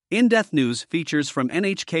In-depth news features from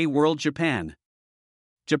NHK World Japan.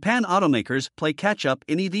 Japan automakers play catch-up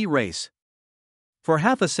in EV race. For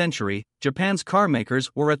half a century, Japan's car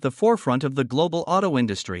makers were at the forefront of the global auto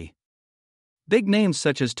industry. Big names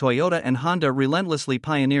such as Toyota and Honda relentlessly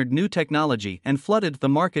pioneered new technology and flooded the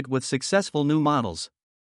market with successful new models.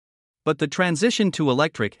 But the transition to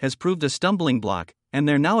electric has proved a stumbling block, and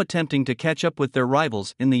they're now attempting to catch up with their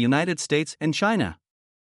rivals in the United States and China.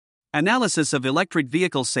 Analysis of electric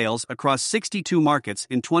vehicle sales across 62 markets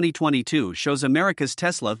in 2022 shows America's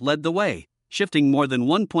Tesla led the way, shifting more than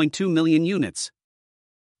 1.2 million units.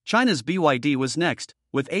 China's BYD was next,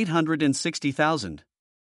 with 860,000.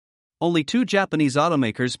 Only two Japanese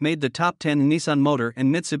automakers made the top 10: Nissan Motor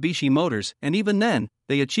and Mitsubishi Motors, and even then,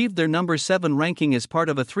 they achieved their number 7 ranking as part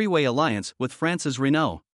of a three-way alliance with France's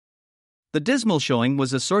Renault. The dismal showing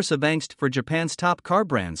was a source of angst for Japan's top car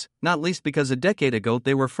brands, not least because a decade ago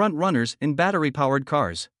they were front-runners in battery-powered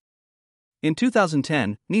cars. In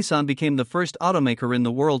 2010, Nissan became the first automaker in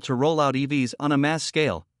the world to roll out EVs on a mass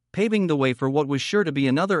scale, paving the way for what was sure to be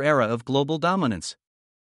another era of global dominance.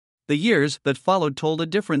 The years that followed told a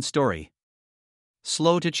different story.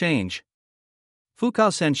 Slow to change.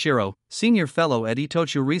 Fukao Sanshiro, senior fellow at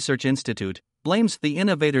Itochu Research Institute, blames the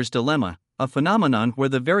innovator's dilemma, a phenomenon where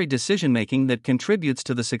the very decision-making that contributes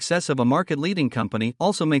to the success of a market-leading company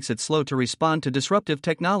also makes it slow to respond to disruptive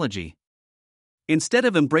technology. Instead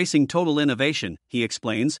of embracing total innovation, he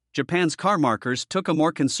explains, Japan's car makers took a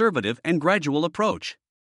more conservative and gradual approach.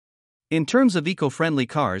 In terms of eco-friendly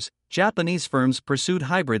cars, Japanese firms pursued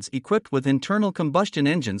hybrids equipped with internal combustion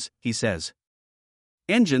engines, he says.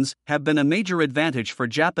 Engines have been a major advantage for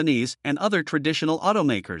Japanese and other traditional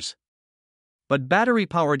automakers. But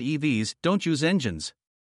battery-powered EVs don't use engines.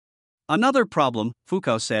 Another problem,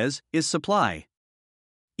 Fukao says, is supply.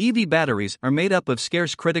 EV batteries are made up of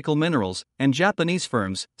scarce critical minerals, and Japanese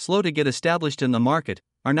firms, slow to get established in the market,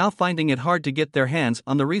 are now finding it hard to get their hands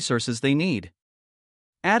on the resources they need.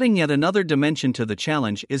 Adding yet another dimension to the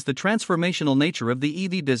challenge is the transformational nature of the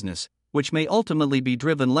EV business, which may ultimately be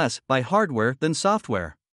driven less by hardware than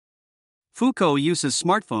software. Fukao uses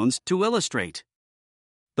smartphones to illustrate.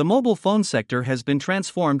 The mobile phone sector has been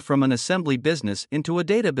transformed from an assembly business into a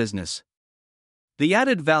data business. The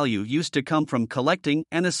added value used to come from collecting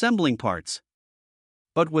and assembling parts.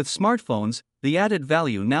 But with smartphones, the added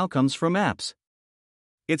value now comes from apps.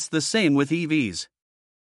 It's the same with EVs.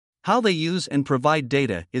 How they use and provide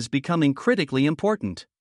data is becoming critically important.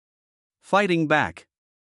 Fighting back.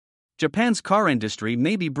 Japan's car industry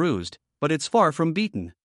may be bruised, but it's far from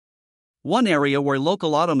beaten. One area where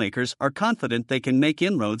local automakers are confident they can make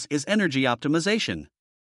inroads is energy optimization.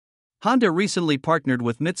 Honda recently partnered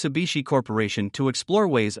with Mitsubishi Corporation to explore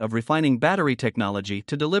ways of refining battery technology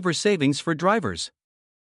to deliver savings for drivers.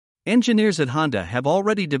 Engineers at Honda have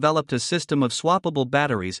already developed a system of swappable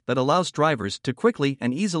batteries that allows drivers to quickly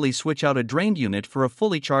and easily switch out a drained unit for a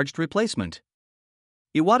fully charged replacement.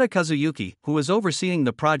 Iwata Kazuyuki, who is overseeing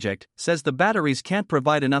the project, says the batteries can't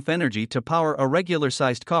provide enough energy to power a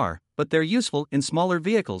regular-sized car, but they're useful in smaller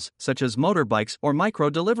vehicles, such as motorbikes or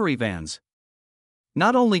micro-delivery vans.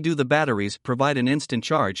 Not only do the batteries provide an instant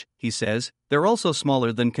charge, he says, they're also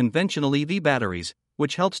smaller than conventional EV batteries,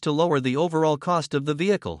 which helps to lower the overall cost of the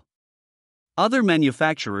vehicle. Other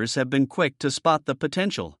manufacturers have been quick to spot the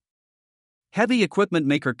potential. Heavy equipment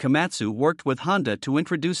maker Komatsu worked with Honda to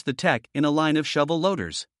introduce the tech in a line of shovel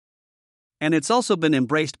loaders. And it's also been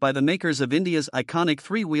embraced by the makers of India's iconic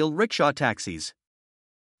three-wheel rickshaw taxis.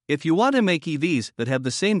 If you want to make EVs that have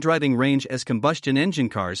the same driving range as combustion engine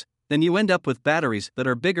cars, then you end up with batteries that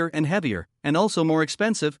are bigger and heavier, and also more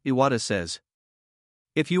expensive, Iwata says.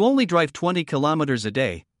 If you only drive 20 kilometers a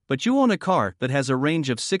day, but you own a car that has a range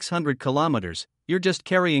of 600 kilometers, you're just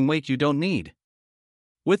carrying weight you don't need.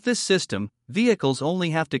 With this system, vehicles only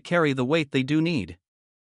have to carry the weight they do need.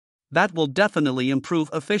 That will definitely improve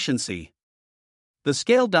efficiency. The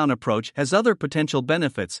scaled-down approach has other potential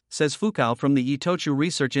benefits, says Fukao from the Itochu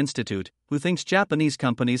Research Institute, who thinks Japanese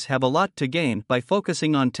companies have a lot to gain by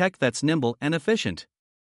focusing on tech that's nimble and efficient.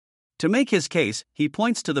 To make his case, he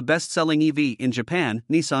points to the best-selling EV in Japan,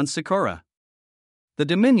 Nissan's Sakura. The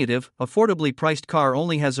diminutive, affordably priced car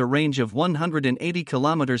only has a range of 180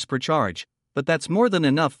 kilometers per charge, but that's more than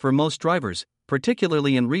enough for most drivers,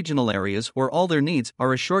 particularly in regional areas where all their needs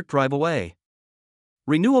are a short drive away.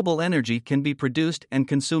 Renewable energy can be produced and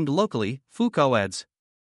consumed locally, Fukao adds.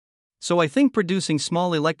 So I think producing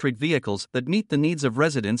small electric vehicles that meet the needs of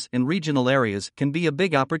residents in regional areas can be a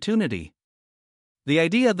big opportunity. The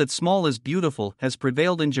idea that small is beautiful has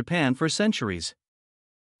prevailed in Japan for centuries.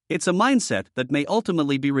 It's a mindset that may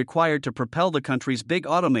ultimately be required to propel the country's big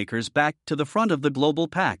automakers back to the front of the global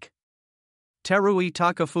pack. Terui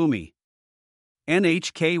Takafumi,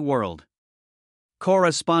 NHK World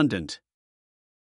Correspondent.